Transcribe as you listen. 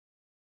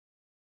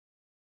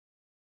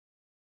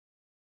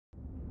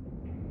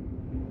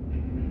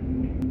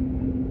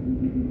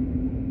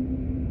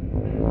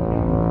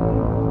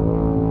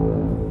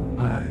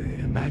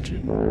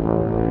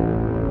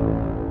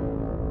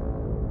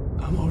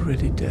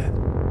already dead.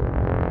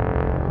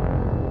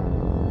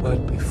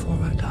 But before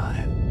I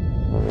die,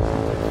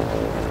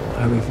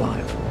 I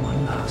revive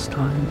one last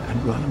time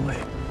and run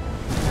away.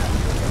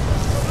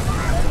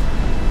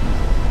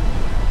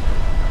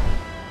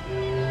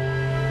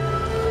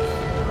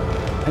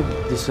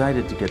 I've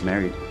decided to get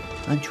married.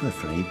 Aren't you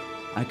afraid?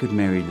 I could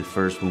marry the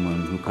first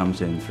woman who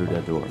comes in through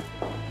that door.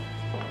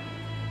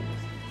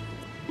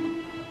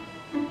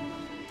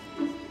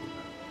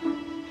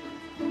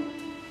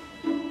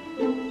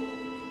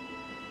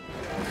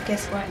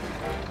 Guess what?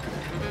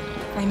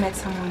 I met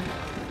someone.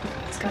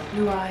 He's got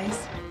blue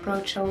eyes,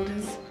 broad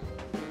shoulders.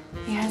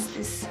 He has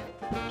this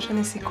je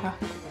ne sais quoi.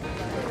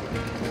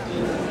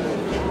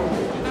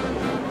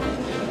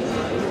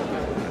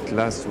 At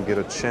last we get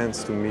a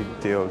chance to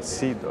meet the old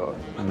sea dog.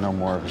 I'm no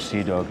more of a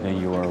sea dog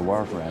than you are a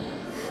wharf rat.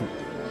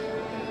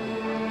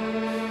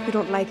 You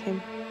don't like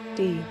him,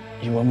 do you?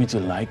 You want me to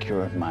like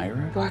your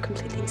admirer? You are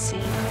completely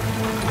insane.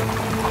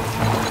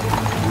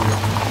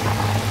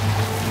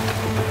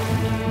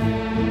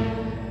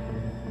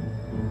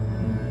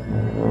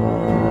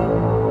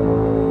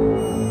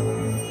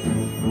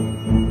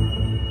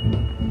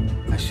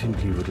 I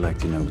simply would like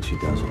to know what she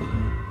does all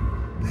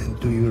day. And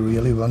do you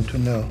really want to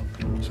know?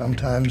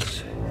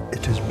 Sometimes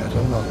it is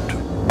better not to.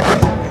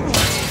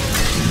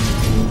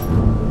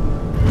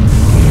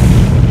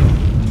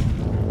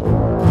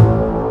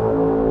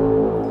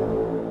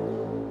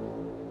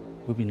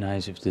 It would be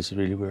nice if this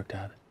really worked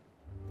out.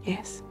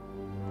 Yes,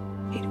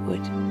 it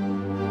would.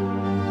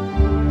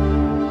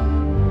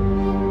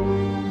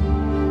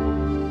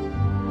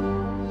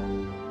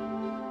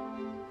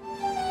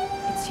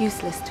 It's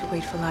useless to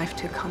wait for life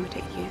to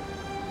accommodate you.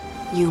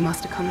 You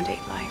must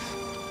accommodate life.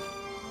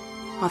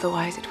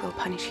 Otherwise, it will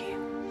punish you.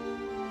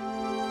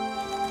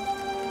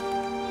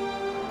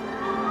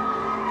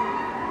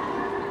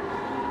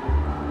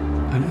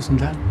 And isn't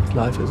that what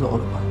life is all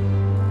about?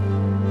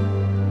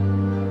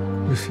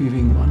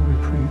 Receiving one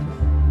reprieve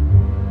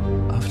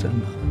after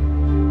another.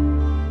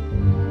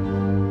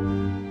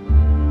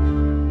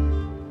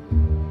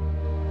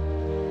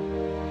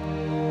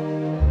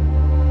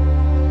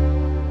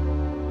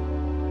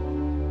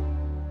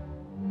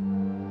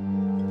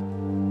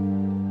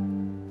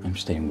 I'm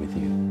staying with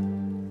you.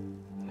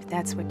 If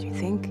that's what you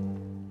think.